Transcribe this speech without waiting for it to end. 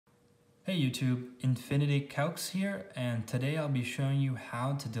Hey YouTube, Infinity Calcs here, and today I'll be showing you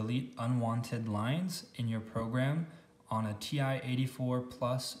how to delete unwanted lines in your program on a TI-84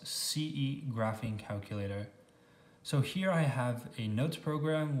 Plus CE graphing calculator. So here I have a notes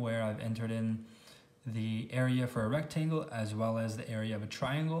program where I've entered in the area for a rectangle as well as the area of a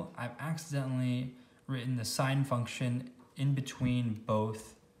triangle. I've accidentally written the sine function in between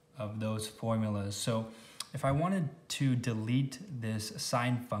both of those formulas. So if I wanted to delete this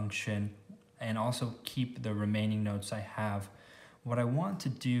sine function and also keep the remaining notes I have, what I want to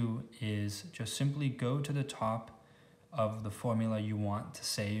do is just simply go to the top of the formula you want to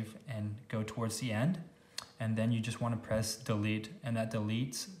save and go towards the end. And then you just want to press delete, and that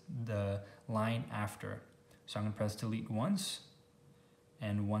deletes the line after. So I'm going to press delete once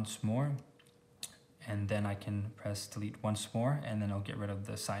and once more. And then I can press delete once more, and then I'll get rid of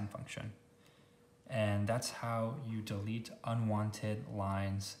the sine function. And that's how you delete unwanted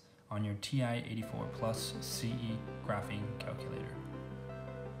lines on your TI-84 Plus CE graphing calculator.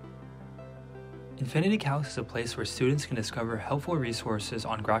 Infinity Calcs is a place where students can discover helpful resources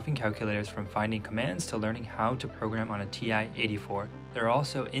on graphing calculators, from finding commands to learning how to program on a TI-84. There are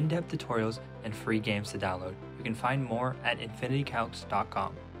also in-depth tutorials and free games to download. You can find more at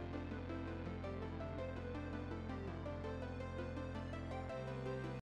infinitycalcs.com.